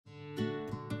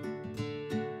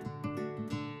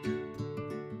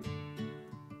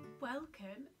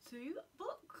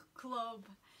club.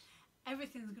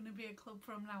 Everything's going to be a club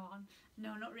from now on.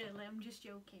 No, not really, I'm just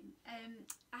joking.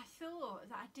 I thought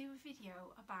that I'd do a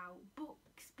video about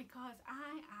books because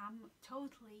I am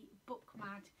totally book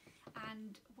mad,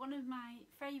 and one of my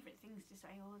favourite things to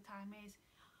say all the time is,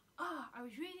 oh, I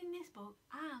was reading this book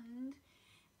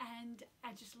and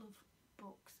I just love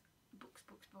books.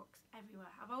 Books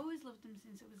everywhere. I've always loved them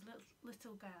since I was a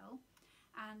little girl,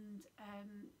 and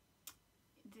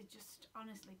they're just,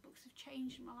 honestly, books have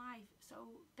changed my life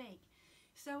so big.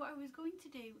 So I was going to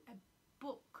do a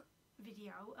book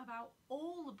video about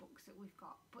all the books that we've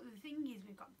got, but the thing is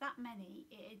we've got that many,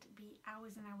 it'd be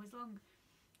hours and hours long.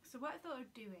 So what I thought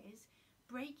I'd do is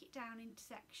break it down into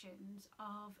sections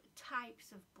of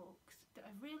types of books that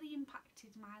have really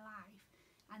impacted my life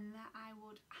and that I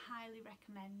would highly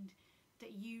recommend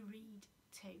that you read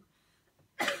too.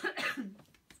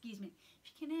 Excuse me. If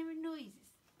you can hear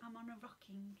noises, I'm on a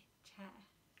rocking chair.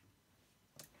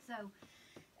 So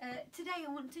today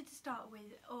I wanted to start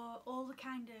with all the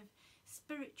kind of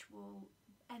spiritual,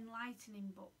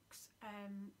 enlightening books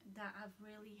that have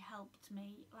really helped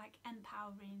me, like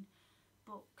empowering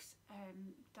books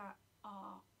that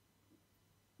are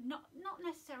not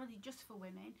necessarily just for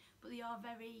women, but they are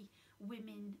very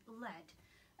women led,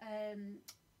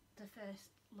 the first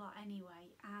lot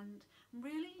anyway, and I'm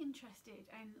really interested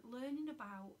in learning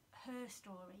about her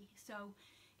story. So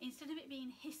instead of it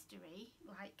being history,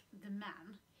 like the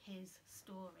man, his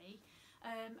story,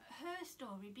 her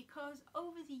story, because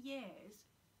over the years,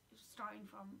 starting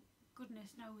from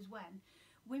goodness knows when,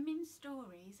 women's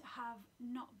stories have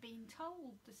not been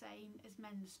told the same as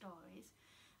men's stories.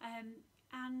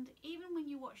 And even when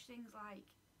you watch things like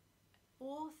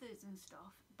authors and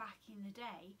stuff back in the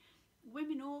day,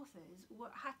 women authors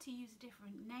had to use a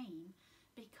different name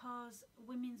because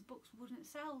women's books wouldn't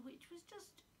sell, which was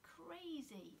just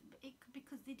crazy,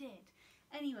 because they did.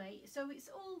 Anyway, so it's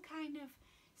all kind of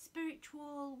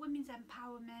spiritual, women's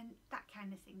empowerment, that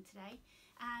kind of thing today.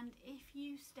 And if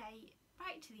you stay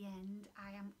right to the end,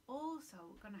 I am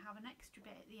also going to have an extra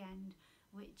bit at the end,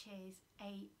 which is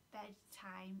a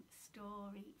bedtime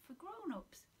story for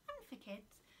grown-ups and for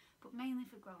kids, but mainly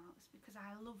for grown-ups because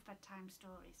I love bedtime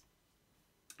stories.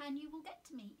 And you will get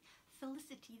to meet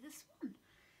Felicity the swan,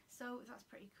 so that's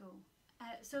pretty cool.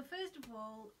 So first of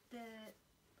all,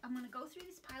 I'm going to go through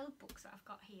this pile of books that I've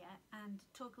got here and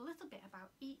talk a little bit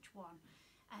about each one,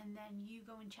 and then you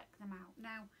go and check them out.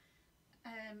 Now,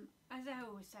 as I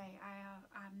always say,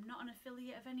 I'm not an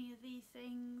affiliate of any of these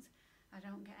things. I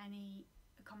don't get any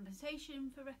compensation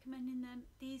for recommending them.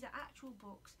 These are actual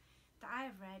books that I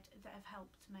have read that have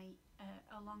helped me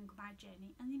along my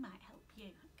journey, and they might help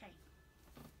you. Okay.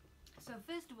 So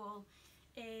first of all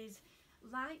is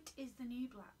Light is the New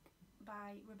Black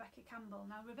by Rebecca Campbell.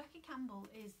 Now Rebecca Campbell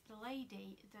is the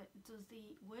lady that does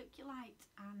the Work Your Light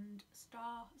and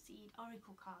Star Seed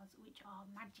Oracle cards, which are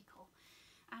magical,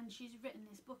 and she's written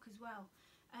this book as well,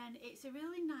 and it's a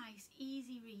really nice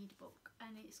easy read book,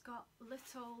 and it's got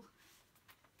little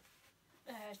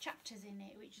chapters in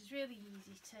it, which is really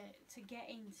easy to get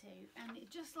into, and it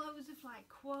just loads of like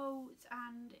quotes,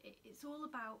 and it's all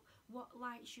about what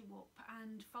lights you up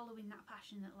and following that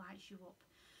passion that lights you up.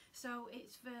 So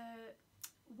it's for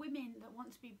women that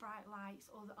want to be bright lights,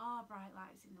 or that are bright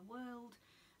lights in the world,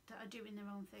 that are doing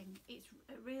their own thing. It's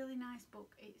a really nice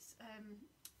book. It's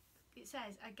it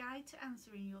says a guide to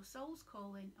answering your soul's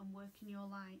calling and working your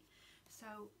light.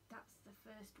 So that's the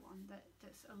first one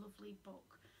that's a lovely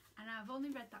book. And I've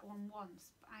only read that one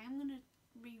once, but I am going to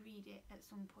reread it at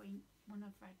some point when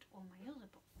I've read all my other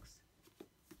books.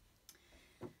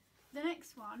 The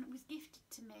next one was gifted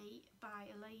to me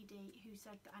by a lady who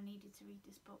said that I needed to read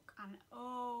this book, and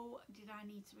oh, did I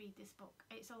need to read this book.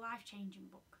 It's a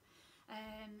life-changing book.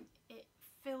 It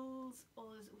fills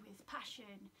us with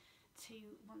passion to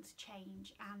want to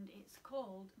change, and it's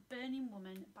called Burning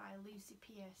Woman by Lucy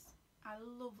Pearce. I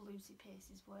love Lucy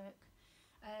Pearce's work.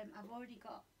 I've already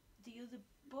got the other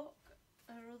book,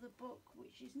 her other book,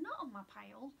 which is not on my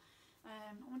pile.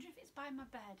 I wonder if it's by my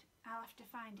bed. I'll have to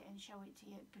find it and show it to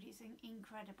you, but it's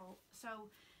incredible. So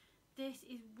this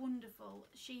is wonderful.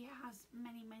 She has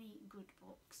many good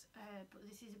books, but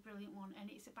this is a brilliant one, and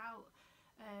it's about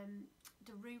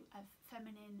the root of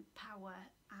feminine power,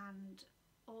 and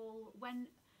all when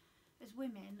as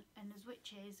women and as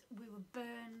witches we were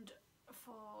burned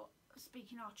for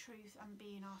speaking our truth and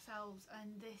being ourselves,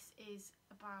 and this is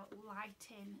about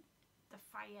lighting the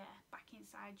fire back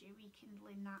inside you,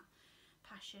 rekindling that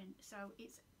passion. So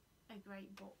it's a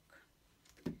great book.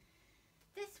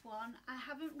 This one, I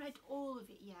haven't read all of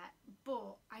it yet,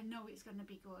 but I know it's going to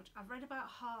be good. I've read about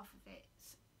half of it,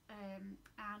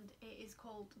 and it is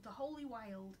called The Holy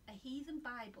Wild, A Heathen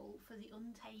Bible for the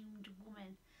Untamed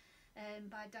Woman,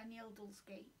 by Danielle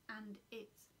Dulski, and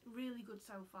it's really good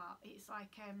so far. It's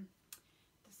like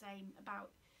the same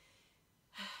about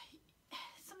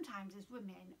sometimes as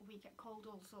women we get called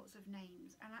all sorts of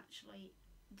names, and actually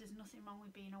there's nothing wrong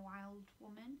with being a wild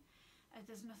woman.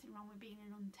 There's nothing wrong with being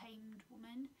an untamed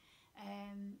woman.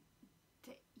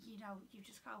 You know, you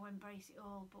just got to embrace it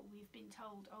all. But we've been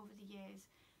told over the years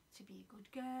to be a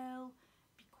good girl,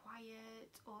 be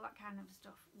quiet, all that kind of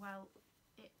stuff. Well,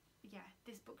 yeah,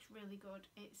 this book's really good.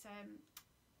 It's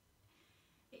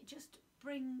it just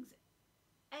brings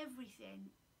everything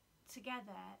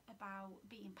together about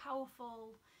being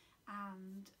powerful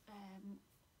and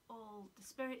all the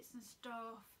spirits and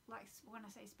stuff. Like, when I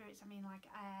say spirits, I mean like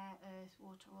air, earth,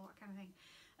 water, all that kind of thing,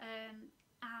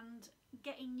 and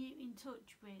getting you in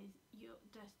touch with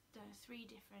the three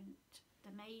different,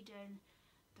 the maiden,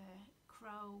 the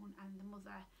crone and the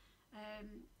mother.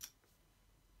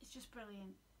 It's just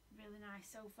brilliant, really nice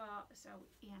so far. So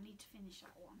yeah, I need to finish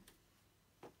that one.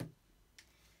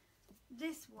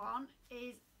 This one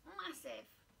is massive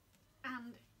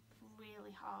and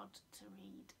really hard to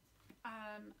read,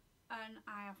 and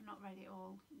I have not read it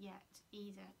all yet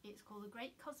either. It's called The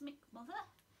Great Cosmic Mother,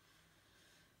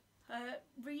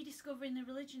 Rediscovering the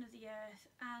Religion of the Earth,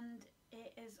 and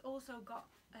it has also got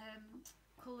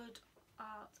coloured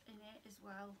art in it as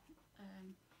well.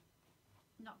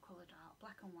 Not coloured art,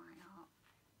 black and white art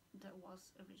that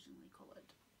was originally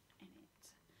coloured in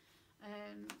it.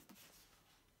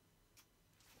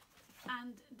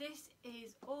 And this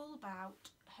is all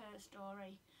about her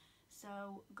story,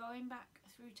 so going back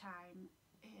through time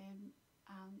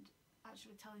and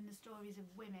actually telling the stories of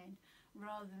women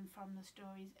rather than from the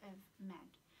stories of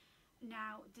men.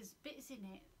 Now there's bits in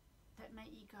it that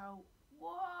make you go,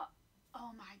 what?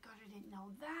 Oh my god, I didn't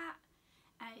know that.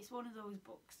 And it's one of those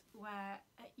books where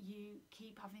you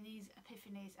keep having these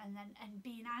epiphanies and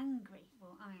being angry.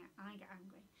 Well, I get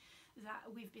angry that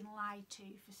we've been lied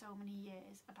to for so many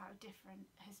years about different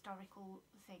historical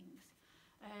things.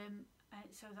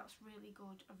 So that's really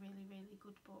good, a really, really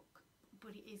good book,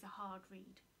 but it is a hard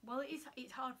read. Well,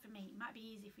 it's hard for me. It might be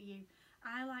easy for you.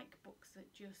 I like books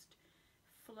that just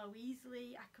flow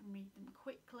easily. I can read them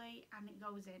quickly and it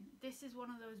goes in. This is one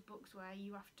of those books where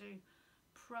you have to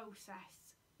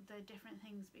process the different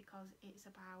things because it's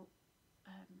about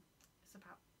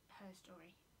her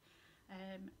story.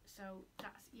 So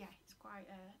that's, yeah, it's quite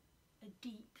a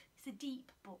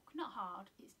deep book. Not hard,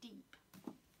 it's deep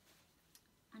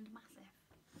and massive.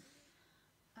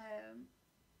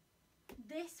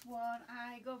 This one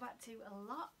I go back to a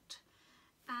lot,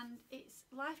 and it's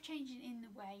life-changing in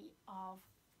the way of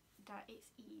that it's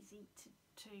easy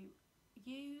to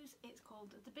use. It's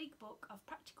called The Big Book of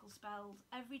Practical Spells,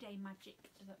 Everyday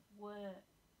Magic That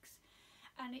Works,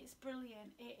 and it's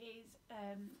brilliant. It is,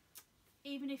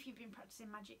 even if you've been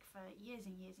practicing magic for years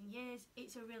and years and years,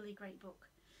 it's a really great book.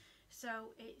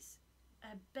 So it's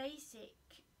a basic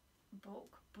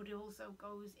book, but it also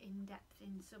goes in depth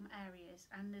in some areas,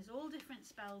 and there's all different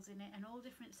spells in it and all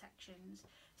different sections.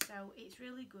 So it's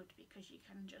really good because you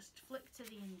can just flick to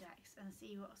the index and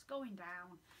see what's going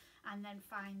down and then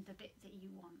find the bit that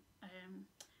you want.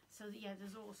 So yeah,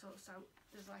 there's all sorts. So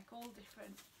there's like all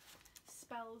different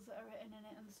spells that are written in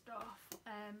it and stuff,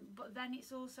 but then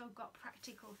it's also got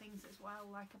practical things as well,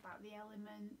 like about the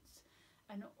elements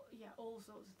and yeah, all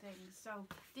sorts of things. So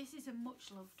this is a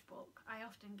much loved book. I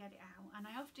often get it out, and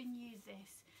I often use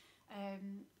this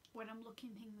when I'm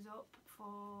looking things up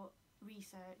for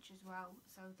research as well.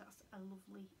 So that's a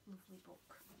lovely, lovely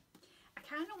book. I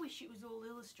kind of wish it was all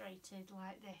illustrated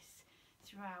like this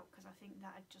throughout, because I think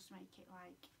that'd just make it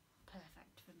like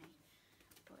perfect for me.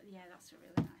 But yeah, that's a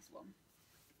really nice one.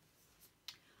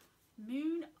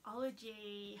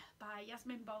 Moonology by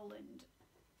Yasmin Boland.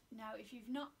 Now, if you've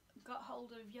not got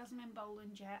hold of Yasmin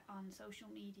Boland yet on social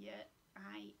media,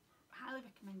 I highly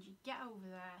recommend you get over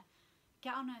there,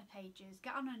 get on her pages,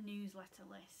 get on her newsletter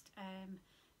list,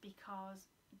 because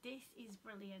this is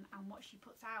brilliant, and what she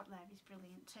puts out there is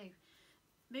brilliant too.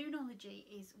 Moonology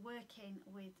is working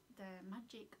with the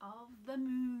magic of the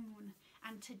moon,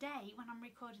 and today, when I'm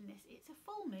recording this, it's a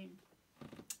full moon.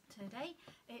 Today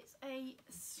it's a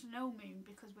snow moon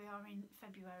because we are in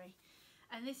February,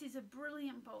 and this is a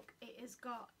brilliant book. It has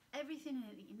got everything in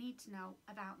it that you need to know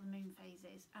about the moon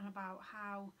phases and about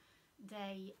how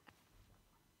they,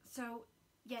 so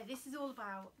yeah, this is all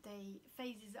about the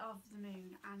phases of the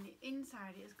moon, and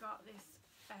inside it's got this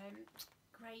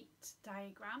great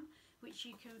diagram which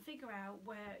you can figure out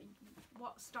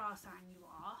what star sign you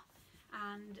are,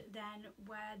 and then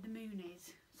where the moon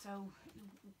is. so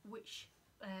which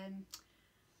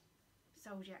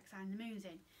zodiac sign the moon's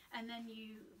in, and then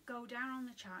you go down on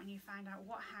the chart and you find out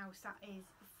what house that is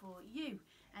for you,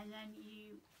 and then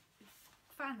you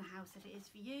find the house that it is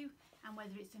for you and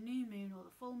whether it's the new moon or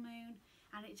the full moon,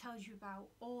 and it tells you about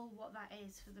all what that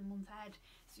is for the month ahead.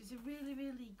 So it's a really,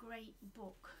 really great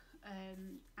book,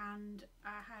 and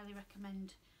I highly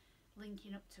recommend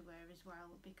linking up to her as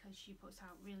well, because she puts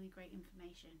out really great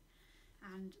information.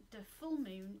 And the full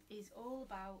moon is all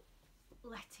about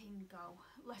letting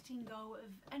go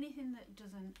of anything that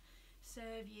doesn't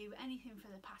serve you, anything for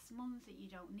the past month that you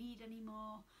don't need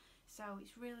anymore. So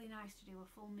it's really nice to do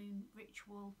a full moon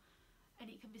ritual, and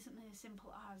it can be something as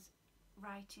simple as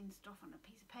writing stuff on a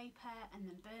piece of paper and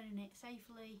then burning it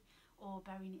safely, or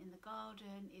burying it in the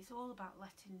garden. It's all about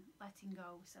letting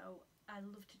go. So I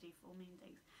love to do full moon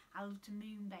things. I love to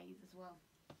moon bathe as well.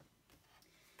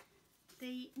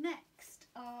 The next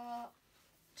are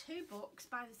 2 books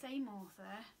by the same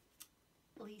author,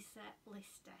 Lisa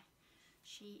Lister.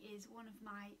 She is one of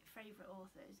my favourite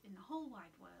authors in the whole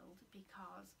wide world,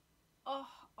 because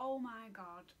oh my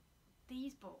god,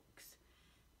 these books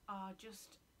are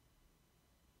just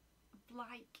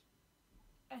like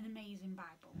an amazing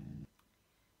Bible.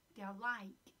 They are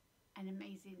like an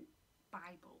amazing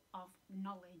Bible of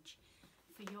knowledge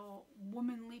for your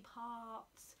womanly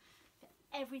parts, for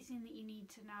everything that you need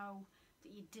to know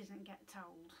that you didn't get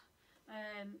told.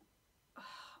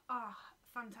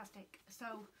 Fantastic.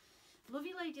 So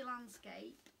Lovely Lady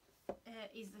Landscape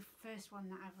is the first one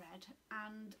that I've read,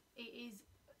 and it is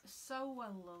so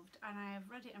well loved, and I have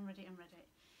read it and read it and read it,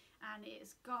 and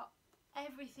it's got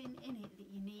everything in it that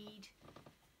you need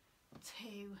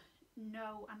to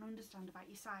know and understand about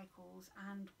your cycles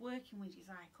and working with your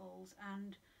cycles,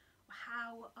 and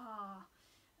how our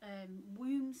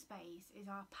womb space is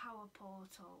our power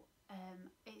portal.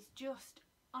 It's just,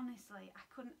 honestly, I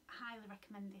couldn't highly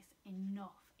recommend this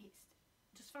enough.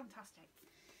 It's just fantastic.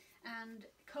 And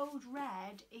Code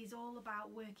Red is all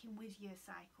about working with your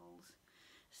cycles.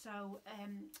 So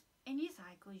in your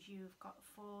cycles you've got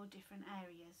 4 different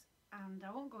areas, and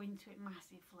I won't go into it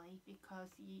massively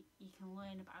because you can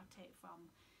learn about it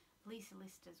from Lisa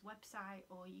Lister's website,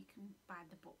 or you can buy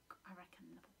the book. I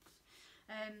recommend the books.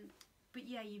 But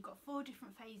yeah, you've got 4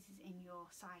 different phases in your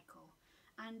cycle,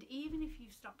 and even if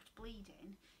you've stopped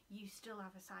bleeding, you still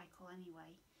have a cycle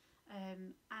anyway.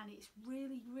 And it's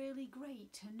really, really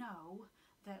great to know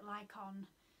that, like, on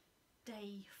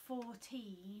day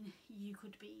 14 you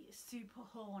could be super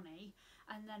horny,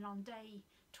 and then on day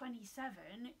 27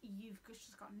 you've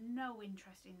just got no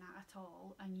interest in that at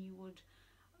all, and you would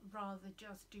rather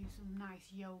just do some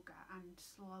nice yoga and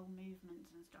slow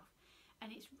movements and stuff.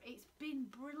 And it's been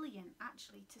brilliant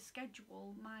actually to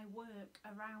schedule my work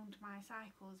around my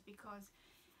cycles, because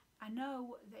I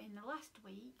know that in the last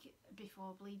week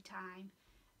before bleed time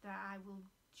that I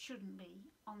shouldn't be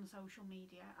on social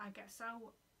media. I get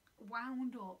so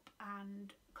wound up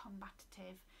and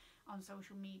combative on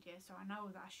social media, so I know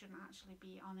that I shouldn't actually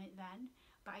be on it then.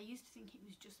 But I used to think it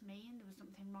was just me and there was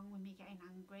something wrong with me getting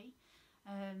angry.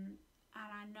 And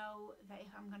I know that if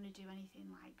I'm going to do anything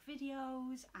like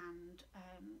videos and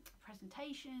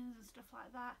presentations and stuff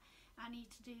like that, I need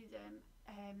to do them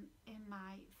in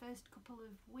my first couple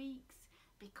of weeks,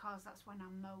 because that's when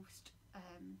I'm most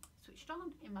switched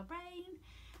on in my brain.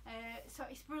 So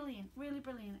it's brilliant, really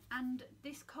brilliant. And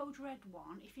this Code Red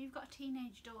one, if you've got a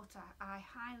teenage daughter, I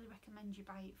highly recommend you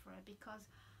buy it for her, because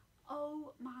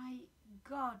oh my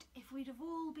god, if we'd have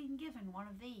all been given one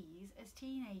of these as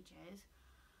teenagers,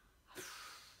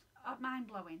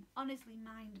 mind-blowing, honestly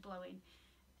mind-blowing,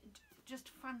 just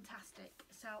fantastic.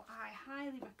 So I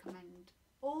highly recommend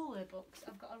all her books.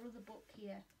 I've got another book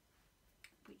here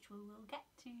which we will get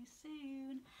to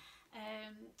soon,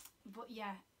 but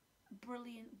yeah,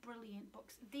 brilliant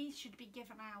books. These should be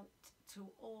given out to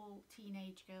all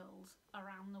teenage girls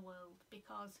around the world,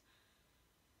 because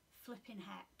flipping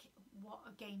heck, what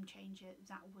a game changer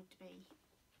that would be.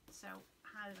 So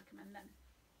highly recommend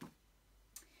them.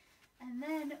 And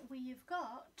then we've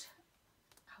got,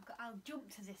 I'll jump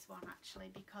to this one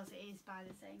actually, because it is by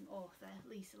the same author,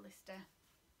 Lisa Lister.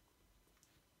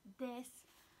 This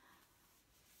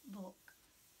book,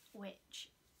 which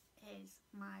is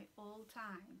my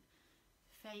all-time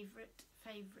favourite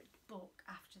book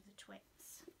after the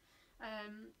Twits.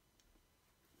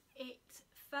 It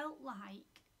felt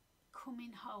like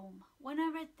coming home. When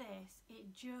I read this,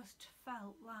 it just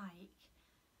felt like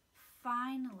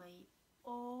finally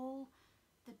all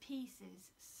the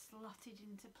pieces slotted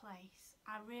into place.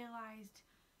 I realised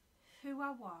who I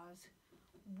was,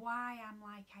 why I'm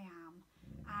like I am,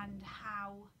 and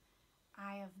how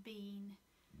I have been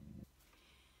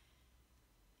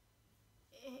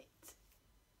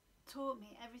taught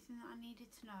me everything that I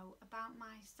needed to know about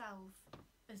myself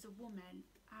as a woman,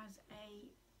 as a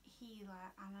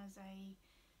healer, and as a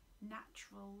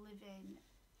natural living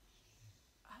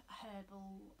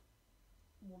herbal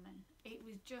woman. It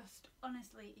was just,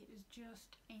 honestly, it was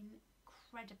just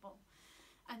incredible.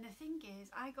 And the thing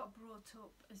is, I got brought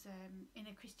up as in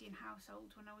a Christian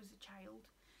household when I was a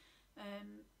child,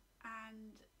 and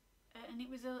it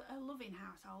was a loving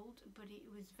household, but it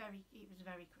was very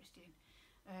Christian.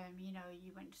 You know,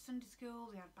 you went to Sunday school,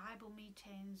 we had Bible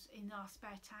meetings. In our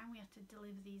spare time, we had to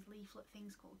deliver these leaflet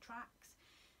things called tracts,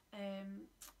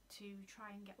 to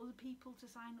try and get other people to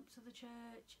sign up to the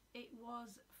church. It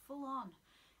was full on,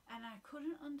 and I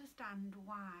couldn't understand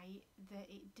why that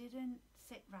it didn't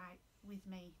sit right with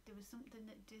me. There was something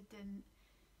that just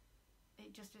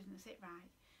didn't sit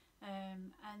right.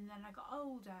 And then I got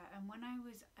older, and when I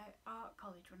was at art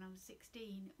college when I was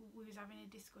 16, we was having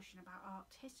a discussion about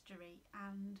art history,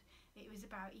 and it was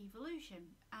about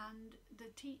evolution, and the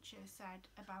teacher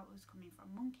said about us coming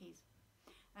from monkeys,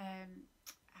 and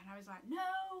I was like,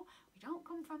 no, we don't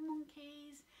come from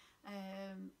monkeys.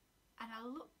 And I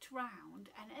looked round,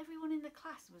 and everyone in the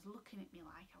class was looking at me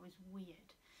like I was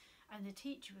weird, and the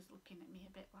teacher was looking at me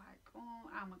a bit like, oh,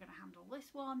 how am I going to handle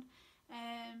this one?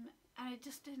 And I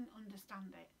just didn't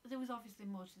understand it. There was obviously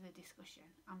more to the discussion.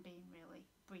 I'm being really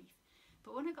brief.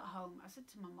 But when I got home, I said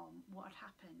to my mum what had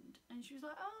happened, and she was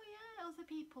like, oh yeah, other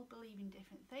people believe in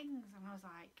different things. And I was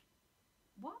like,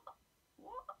 what?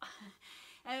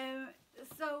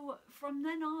 So from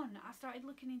then on, I started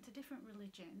looking into different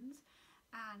religions,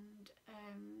 and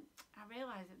I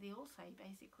realised that they all say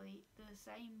basically the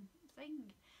same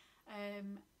thing.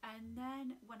 And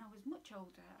then when I was much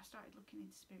older, I started looking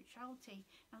into spirituality.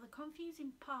 Now the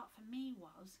confusing part for me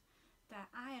was that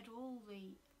I had all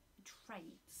the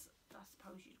traits, I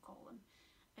suppose you'd call them,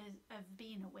 of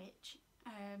being a witch,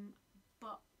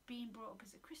 but being brought up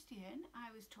as a Christian, I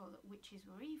was taught that witches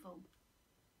were evil.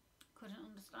 Couldn't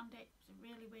understand it. It was a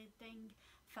really weird thing.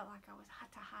 Felt like I had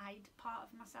to hide part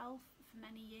of myself for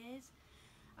many years.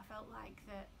 I felt like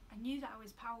that I knew that I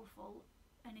was powerful,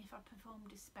 and if I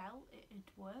performed a spell it'd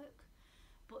work,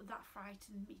 but that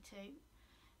frightened me too.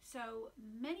 So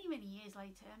many years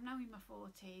later, I'm now in my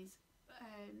 40s,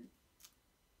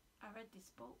 I read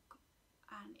this book,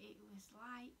 and it was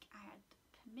like I had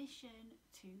permission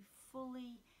to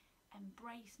fully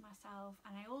embrace myself.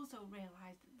 And I also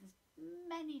realised that there's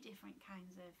many different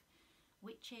kinds of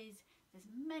witches, there's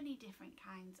many different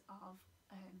kinds of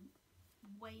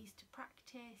ways to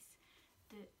practice.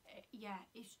 Yeah,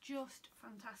 it's just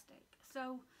fantastic.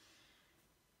 So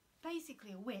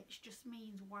basically, a witch just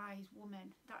means wise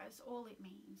woman. That is all it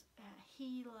means. A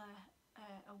healer,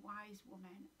 a wise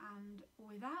woman. And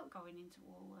without going into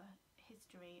all the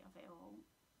history of it all,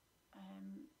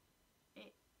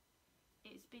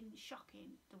 it's been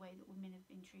shocking the way that women have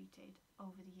been treated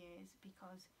over the years,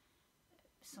 because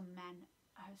some men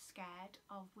are scared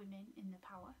of women in the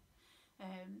power.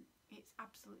 It's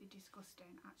absolutely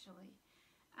disgusting, actually.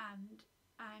 And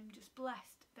I'm just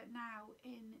blessed that now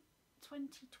in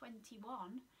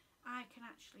 2021 I can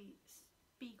actually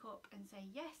speak up and say,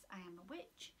 yes, I am a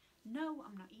witch. No,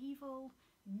 I'm not evil.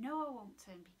 No, I won't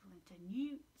turn people into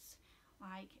newts,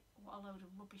 like what a load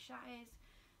of rubbish that is.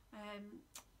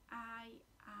 I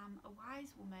am a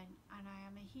wise woman, and I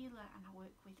am a healer, and I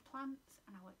work with plants,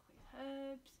 and I work with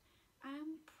herbs.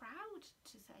 I'm proud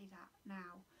to say that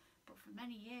now, but for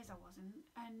many years I wasn't.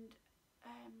 And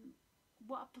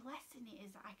what a blessing it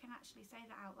is that I can actually say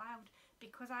that out loud,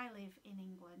 because I live in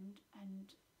England,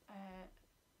 and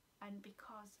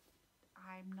because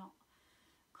I'm not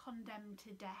condemned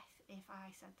to death if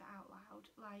I said that out loud.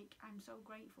 Like, I'm so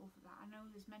grateful for that. I know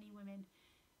there's many women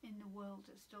in the world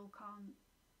that still can't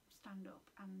stand up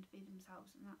and be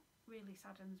themselves, and that really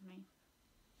saddens me.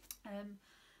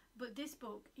 But this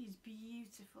book is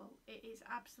beautiful. It is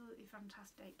absolutely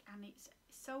fantastic, and it's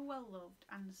so well loved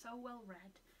and so well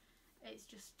read. It's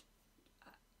just,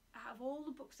 out of all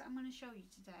the books that I'm going to show you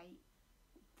today,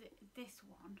 this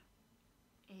one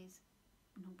is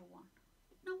number one.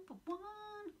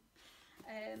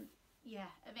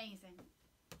 Yeah, amazing.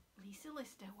 Lisa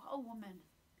Lister, what a woman.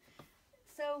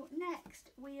 So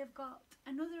next we have got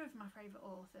another of my favourite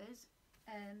authors,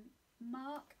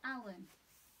 Marc Allen.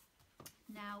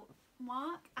 Now,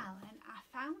 Marc Allen, I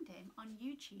found him on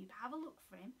YouTube. Have a look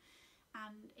for him.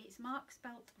 And it's Mark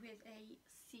spelt with a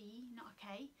C, not a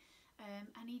K.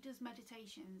 And he does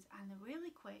meditations, and they're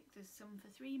really quick. There's some for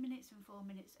 3 minutes and 4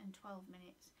 minutes and 12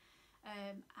 minutes.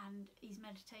 And his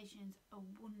meditations are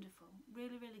wonderful,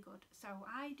 really good. So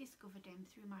I discovered him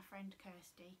through my friend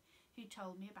Kirsty, who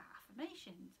told me about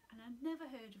affirmations, and I'd never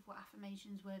heard of what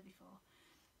affirmations were before.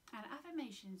 And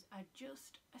affirmations are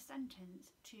just a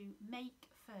sentence to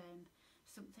make firm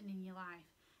something in your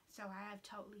life. So I have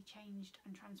totally changed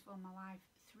and transformed my life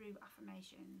through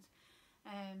affirmations,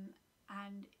 and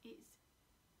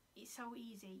it's so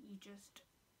easy. You just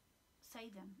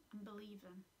say them and believe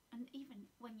them, and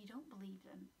even when you don't believe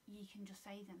them, you can just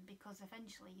say them, because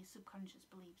eventually your subconscious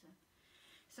believes them.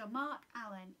 So Marc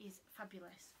Allen is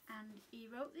fabulous, and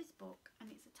he wrote this book,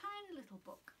 and it's a tiny little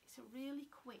book. It's a really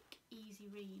quick,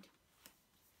 easy read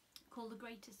called The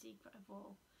Greatest Secret of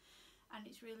All, and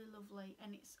it's really lovely,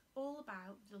 and it's all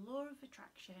about the law of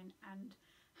attraction and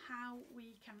how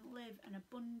we can live an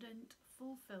abundant,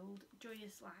 fulfilled,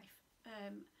 joyous life.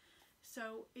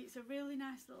 So it's a really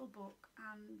nice little book,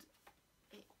 and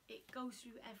it goes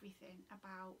through everything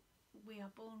about we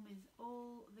are born with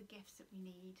all the gifts that we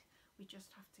need. We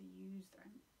just have to use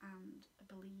them and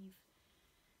believe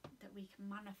that we can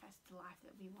manifest the life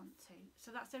that we want to.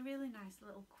 So that's a really nice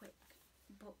little quick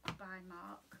book by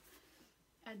Marc.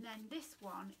 And then this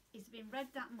one has been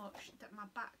read that much that my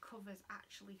back cover's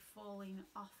actually falling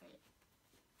off it.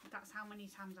 That's how many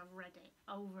times I've read it,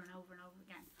 over and over and over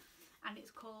again. And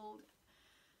it's called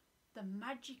The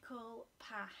Magical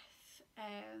Path,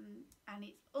 and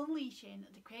it's unleashing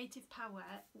the creative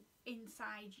power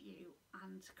inside you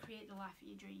and create the life of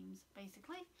your dreams,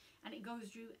 basically. And it goes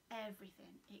through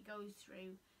everything. It goes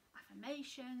through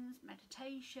affirmations,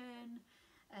 meditation.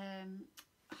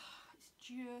 It's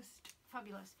just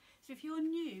fabulous. So if you're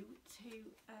new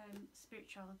to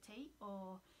spirituality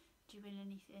or doing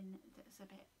anything that's a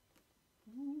bit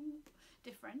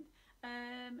different,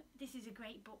 this is a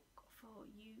great book for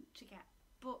you to get.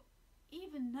 But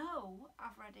even though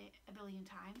I've read it a billion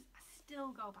times, I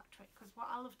still go back to it, because what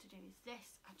I love to do is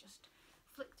this. I just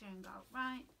flick through and go,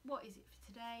 right, what is it for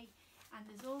today? And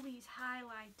there's all these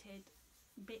highlighted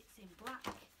bits in black,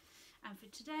 and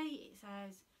for today it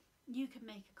says, you can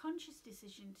make a conscious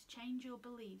decision to change your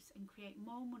beliefs and create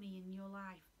more money in your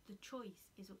life. The choice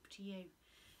is up to you.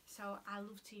 So I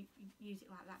love to use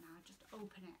it like that now. I just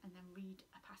open it and then read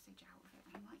a passage out of it,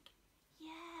 and I'm like,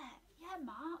 yeah,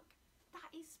 Marc,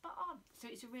 that is spot on. So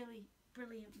it's a really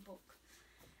brilliant book.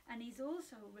 And he's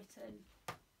also written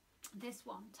this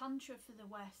one, Tantra for the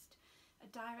West, a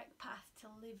direct path to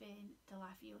living the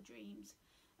life of your dreams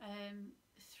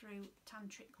through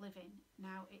tantric living.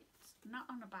 Now, it's not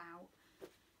on about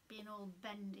being all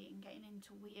bendy and getting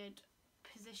into weird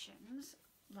positions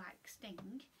like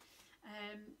Sting,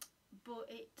 but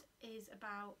it is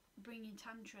about bringing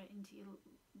Tantra into your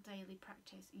daily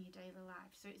practice in your daily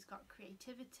life. So it's got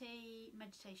creativity,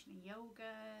 meditation and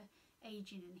yoga,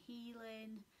 aging and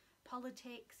healing,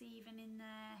 politics even in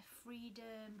there,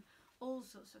 freedom, all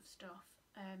sorts of stuff.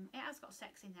 It has got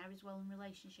sex in there as well, and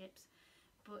relationships,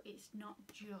 but it's not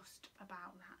just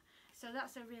about that. So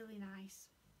that's a really nice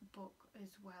book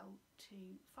as well to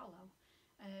follow.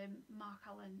 Marc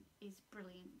Allen is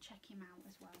brilliant, check him out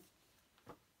as well.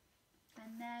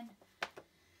 And then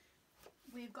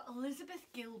we've got Elizabeth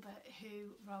Gilbert,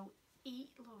 who wrote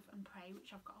Eat, Love and Pray,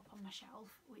 which I've got up on my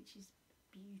shelf, which is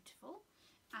beautiful.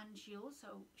 And she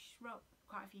wrote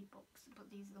quite a few books, but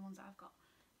these are the ones that I've got.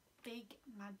 Big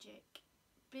Magic.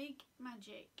 Big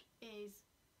Magic is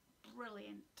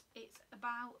brilliant. It's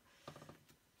about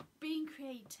being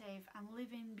creative and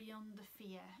living beyond the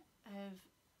fear of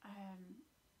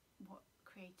what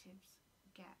creatives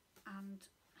get, and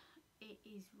it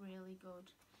is really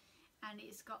good. And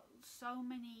it's got so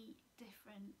many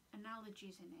different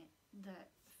analogies in it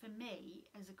that for me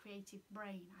as a creative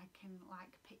brain I can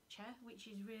like picture, which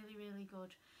is really, really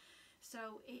good.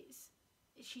 So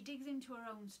she digs into her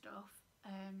own stuff,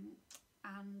 and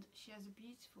she has a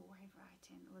beautiful way of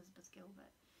writing, Elizabeth Gilbert,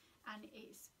 and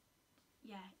it's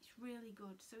really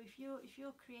good. So if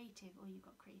you're creative, or you've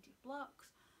got creative blocks,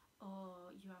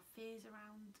 or you have fears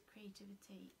around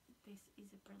creativity, this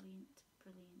is a brilliant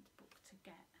book to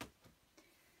get.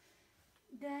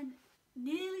 Then,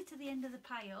 nearly to the end of the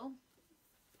pile,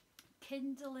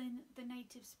 Kindling the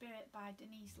Native Spirit by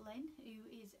Denise Linn, who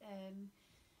is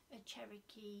a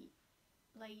Cherokee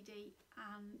lady,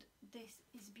 and this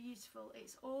is beautiful.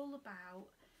 It's all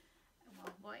about,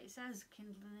 well, what it says,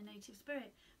 kindling the native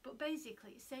spirit, but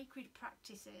basically it's sacred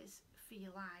practices for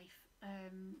your life,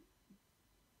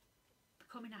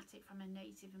 coming at it from a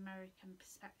Native American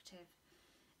perspective,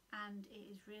 and it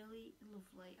is really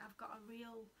lovely. I've got a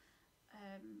real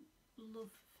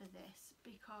love for this,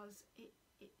 because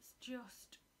it's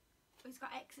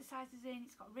got exercises in,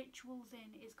 it's got rituals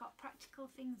in, it's got practical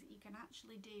things that you can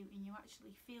actually do, and you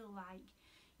actually feel like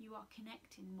you are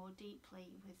connecting more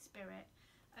deeply with spirit.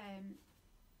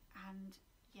 and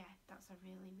yeah, that's a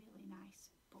really, really nice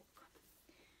book.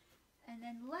 And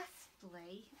then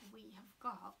lastly, we have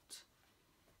got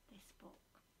this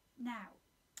book. Now,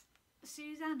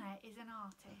 Susana is an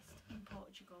artist in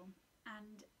Portugal,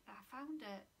 and I found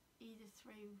her either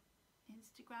through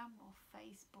Instagram or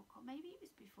Facebook, or maybe it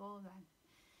was before then.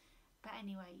 But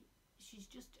anyway, she's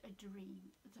just a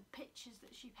dream. The pictures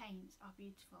that she paints are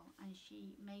beautiful, and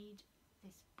she made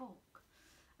this book.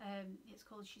 It's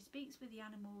called She Speaks with the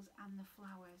Animals and the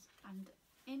Flowers, and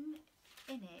in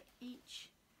it, each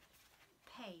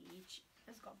page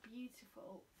has got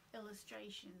beautiful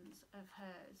illustrations of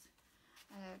hers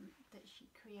that she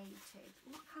created.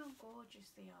 Look how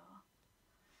gorgeous they are.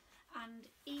 And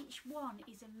each one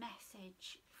is a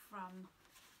message from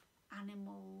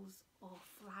animals or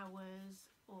flowers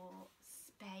or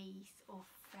space or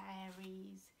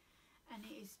fairies, and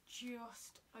it is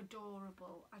just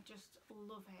adorable. I just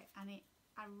love it, and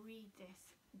I read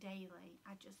this daily.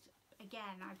 I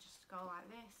just go like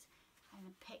this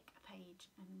and pick a page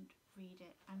and read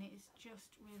it, and it is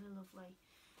just really lovely.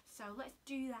 So let's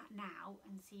do that now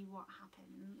and see what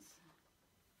happens.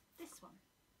 This one.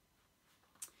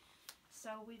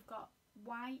 So we've got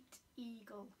White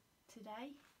Eagle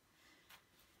today.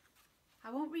 I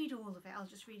won't read all of it, I'll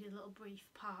just read a little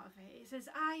brief part of it. It says,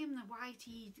 I am the White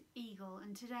Eagle,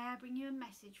 and today I bring you a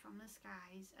message from the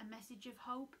skies, a message of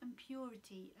hope and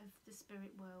purity of the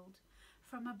spirit world.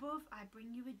 From above I bring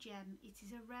you a gem. It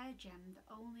is a rare gem that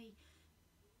only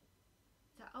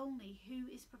who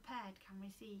is prepared can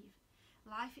receive.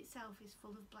 Life itself is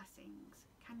full of blessings.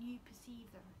 Can you perceive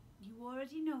them? You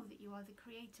already know that you are the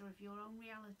creator of your own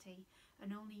reality, and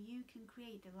only you can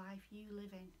create the life you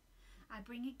live in. I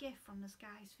bring a gift from the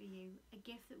skies for you, a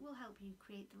gift that will help you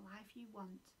create the life you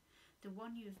want, the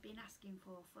one you have been asking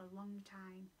for a long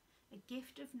time. A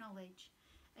gift of knowledge,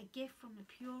 a gift from the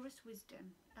purest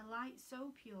wisdom, a light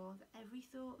so pure that every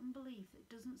thought and belief that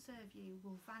doesn't serve you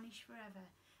will vanish forever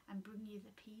and bring you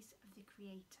the peace of the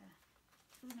Creator.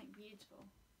 Isn't it beautiful?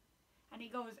 And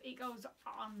it goes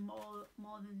on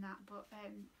more than that, but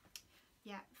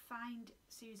yeah, find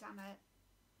Susana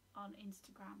on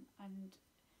Instagram and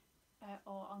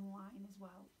or online as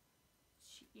well.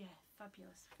 Yeah,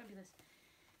 fabulous.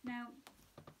 Now,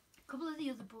 a couple of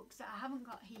the other books that I haven't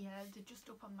got here, they're just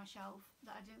up on my shelf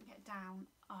that I didn't get down,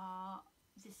 are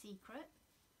The Secret,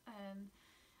 and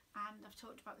I've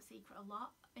talked about The Secret a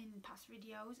lot in past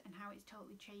videos and how it's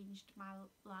totally changed my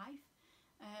life,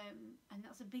 and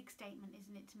that's a big statement,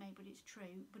 isn't it, to me, but it's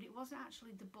true. But it wasn't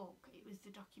actually the book, it was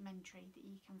the documentary that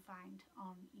you can find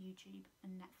on YouTube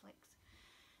and Netflix.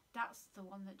 That's the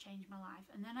one that changed my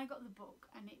life. And then I got the book,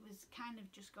 and it was kind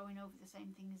of just going over the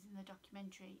same thing as in the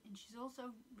documentary. And she's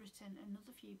also written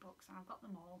another few books, and I've got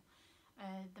them all.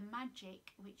 The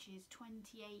Magic, which is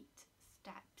 28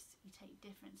 steps. You take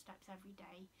different steps every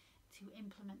day to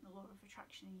implement the law of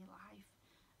attraction in your life.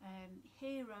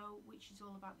 Hero, which is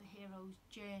all about the hero's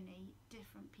journey,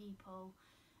 different people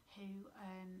who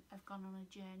have gone on a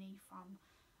journey from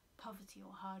poverty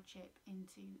or hardship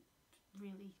into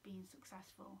really being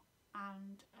successful.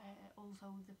 And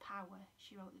also The Power,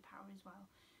 she wrote The Power as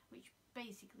well, which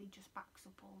basically just backs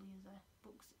up all the other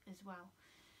books as well.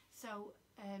 So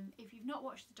if you've not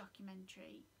watched the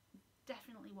documentary,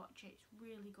 definitely watch it. It's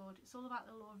really good. It's all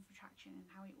about the law of attraction and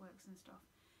how it works and stuff.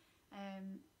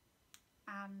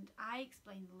 And I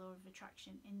explain the law of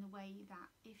attraction in the way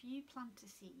that if you plant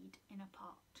a seed in a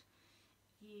pot,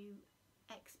 you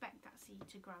expect that seed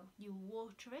to grow. You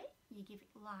water it, you give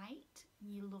it light,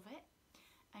 you love it,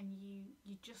 and you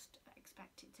just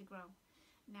expect it to grow.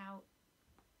 Now,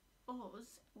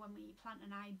 us, when we plant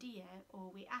an idea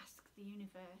or we ask the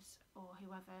universe or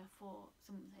whoever for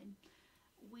something,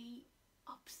 we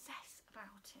obsess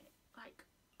about it. Like,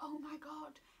 oh my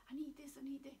God, I need this, I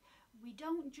need this. We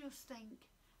don't just think,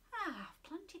 I've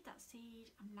planted that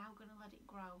seed, I'm now going to let it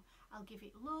grow. I'll give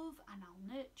it love and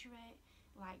I'll nurture it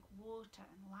like water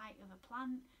and light of a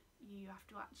plant. You have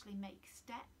to actually make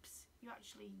steps. You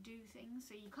actually do things.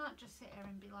 So you can't just sit here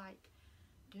and be like,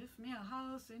 give me a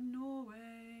house in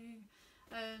Norway.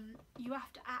 You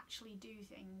have to actually do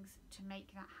things to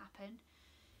make that happen.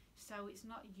 So it's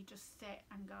not you just sit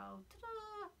and go,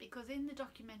 ta-da! Because in the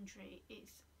documentary it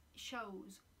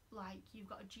shows like you've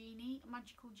got a genie, a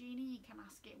magical genie, you can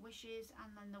ask it wishes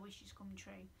and then the wishes come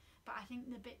true. But I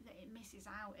think the bit that it misses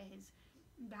out is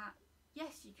that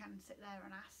yes, you can sit there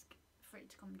and ask for it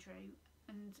to come true,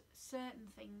 and certain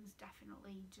things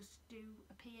definitely just do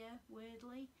appear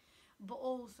weirdly, but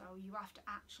also you have to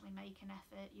actually make an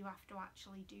effort, you have to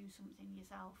actually do something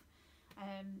yourself.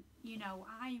 You know,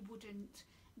 I wouldn't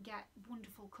get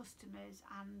wonderful customers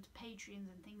and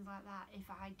Patreons and things like that if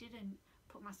I didn't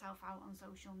put myself out on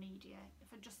social media.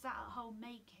 If I just sat at home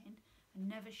making and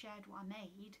never shared what I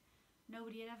made,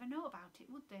 nobody would ever know about it,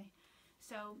 would they?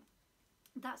 So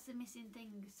that's the missing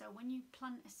thing. So when you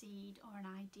plant a seed or an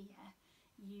idea,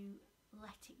 you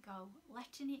let it go.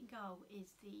 Letting it go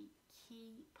is the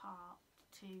key part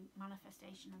to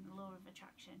manifestation and the law of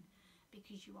attraction,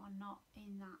 because you are not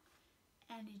in that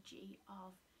energy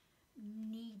of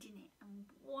needing it and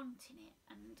wanting it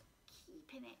and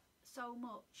keeping it so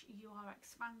much. You are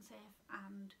expansive,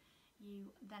 and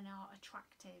you then are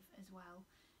attractive as well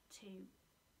to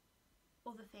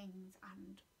other things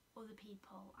and other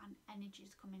people and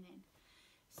energies coming in.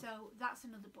 So that's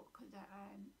another book that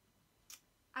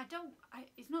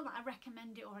it's not that I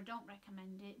recommend it or I don't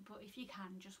recommend it, but if you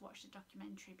can, just watch the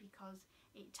documentary, because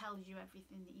it tells you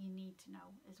everything that you need to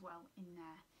know as well in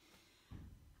there.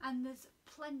 And there's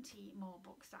plenty more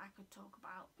books that I could talk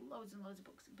about, loads and loads of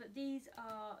books, but these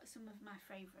are some of my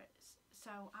favourites.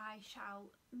 So I shall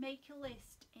make a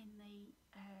list in the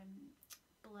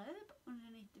blurb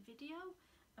underneath the video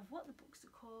of what the books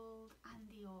are called and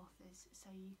the authors, so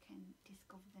you can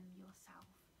discover them yourself.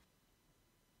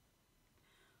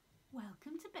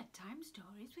 Welcome to Bedtime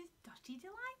Stories with Dotty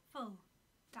Delightful.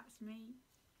 That's me.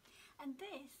 And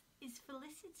this is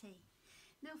Felicity.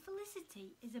 Now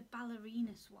Felicity is a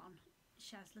ballerina swan.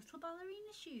 She has little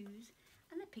ballerina shoes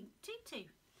and a pink tutu.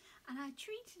 And I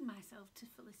treated myself to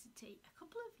Felicity a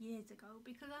couple of years ago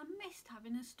because I missed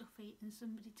having a stuffy and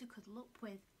somebody to cuddle up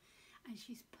with. And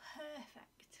she's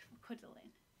perfect for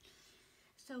cuddling.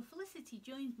 So Felicity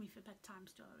joins me for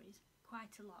bedtime stories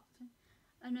quite a lot.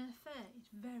 And her fur is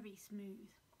very smooth.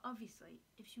 Obviously,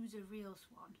 if she was a real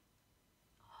swan,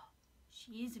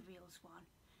 she is a real swan,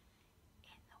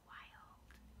 in the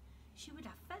wild, she would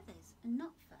have feathers and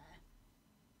not fur.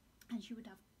 And she would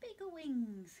have bigger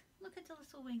wings. Look at her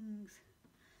little wings.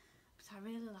 But I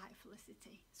really like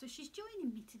Felicity. So she's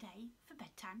joining me today for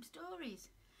bedtime stories.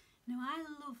 Now I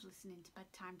love listening to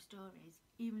bedtime stories,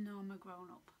 even though I'm a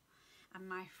grown-up. And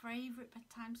my favourite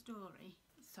bedtime story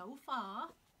so far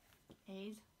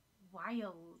is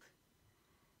Wild.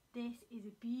 This is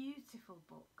a beautiful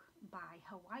book by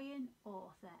Hawaiian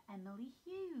author Emily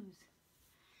Hughes,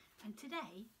 and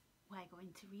today we're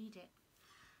going to read it.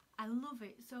 I love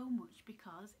it so much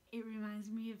because it reminds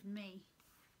me of me.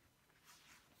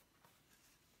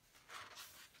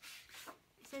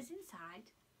 It says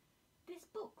inside, this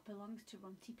book belongs to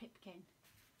Runty Pipkin.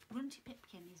 Runty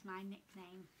Pipkin is my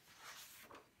nickname.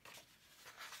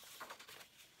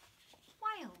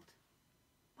 Wild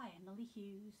by Emily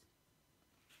Hughes.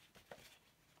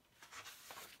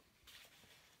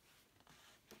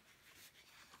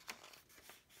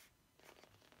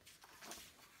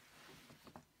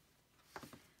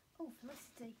 Oh,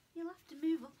 Felicity, you'll have to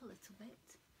move up a little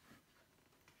bit.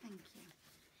 Thank you.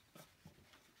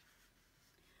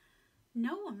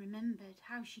 No one remembered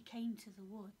how she came to the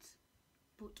woods,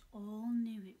 but all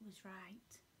knew it was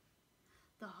right.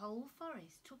 The whole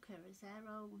forest took her as their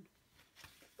own.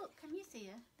 Look, can you see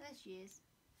her? There she is,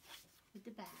 with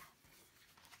the bear.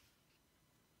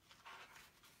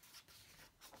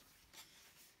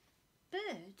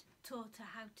 Bird taught her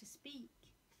how to speak.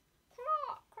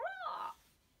 Caw, caw.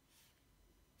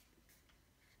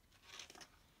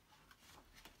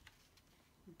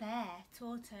 Bear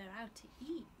taught her how to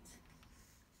eat.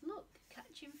 Look,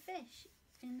 catching fish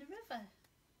in the river.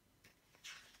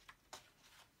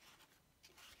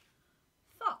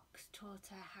 Fox taught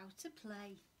her how to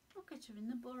play. Look at her in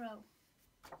the burrow.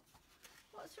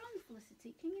 What's wrong,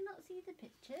 Felicity? Can you not see the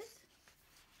pictures?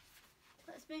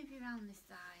 Let's move you around this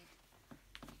side.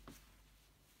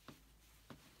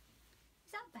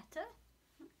 Is that better?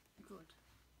 Good.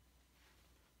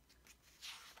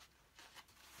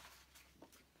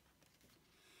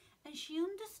 And she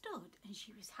understood and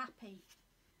she was happy.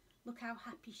 Look how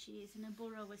happy she is in a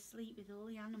burrow asleep with all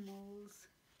the animals.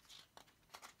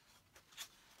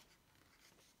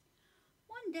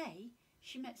 One day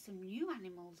she met some new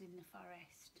animals in the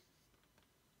forest.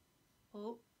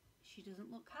 Oh, she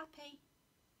doesn't look happy.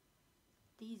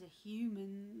 These are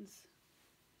humans.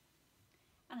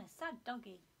 And a sad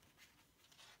doggy.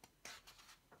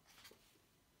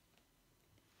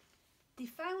 They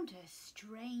found her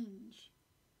strange.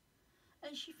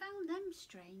 And she found them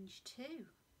strange too.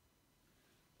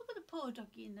 Look at the poor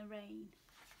doggy in the rain.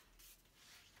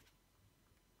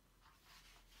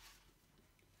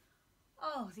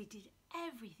 Oh, they did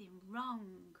everything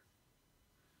wrong.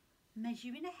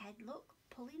 Measuring ahead, look,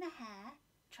 pulling a hair,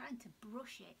 trying to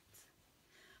brush it.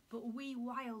 But we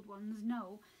wild ones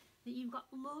know that you've got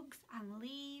lugs and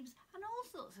leaves and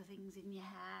all sorts of things in your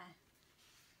hair.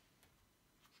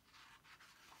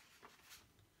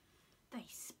 They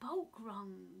spoke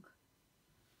wrong.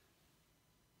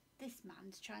 This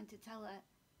man's trying to tell her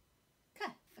K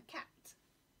for cat.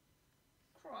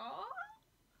 Craw.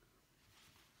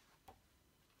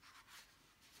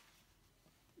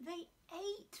 They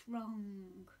ate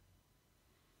wrong.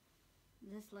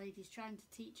 This lady's trying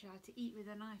to teach her how to eat with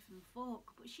a knife and fork,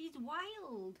 but she's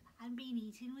wild and been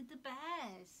eating with the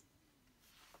bears.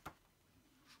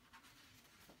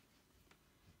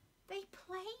 They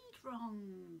played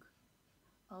wrong.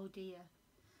 Oh dear,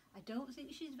 I don't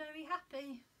think she's very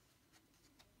happy.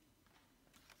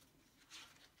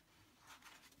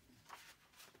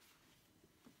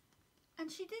 And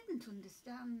she didn't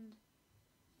understand,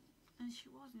 and she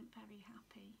wasn't very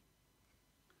happy.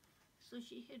 So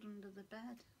she hid under the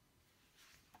bed.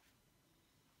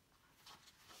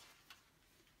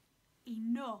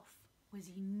 Enough was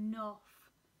enough.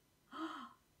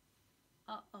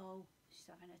 Uh-oh, she's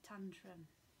having a tantrum.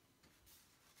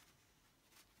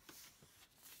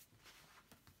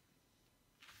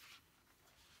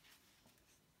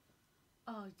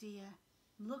 Oh dear,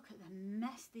 look at the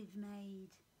mess they've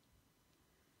made.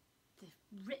 They've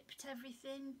ripped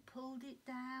everything, pulled it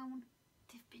down.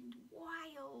 They've been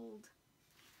wild.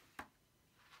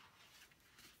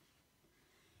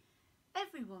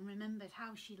 Everyone remembered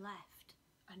how she left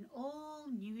and all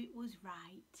knew it was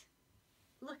right.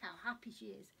 Look how happy she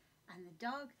is. And the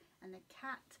dog and the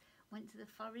cat went to the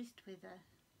forest with her.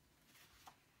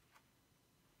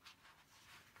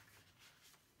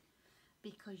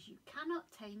 Because you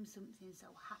cannot tame something so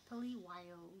happily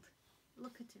wild.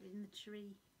 Look at her in the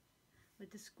tree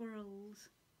with the squirrels.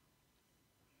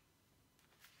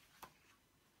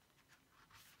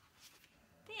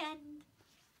 The end.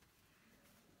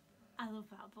 I love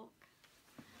that book.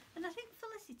 And I think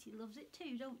Felicity loves it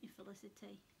too, don't you,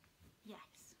 Felicity?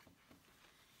 Yes.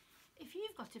 If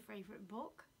you've got a favourite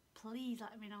book, please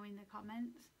let me know in the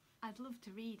comments. I'd love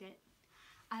to read it.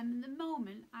 At the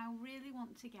moment, I really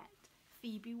want to get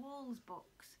Phoebe Wall's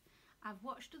books. I've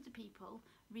watched other people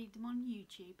read them on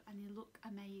YouTube and they look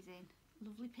amazing.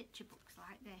 Lovely picture books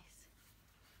like this.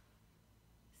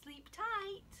 Sleep tight.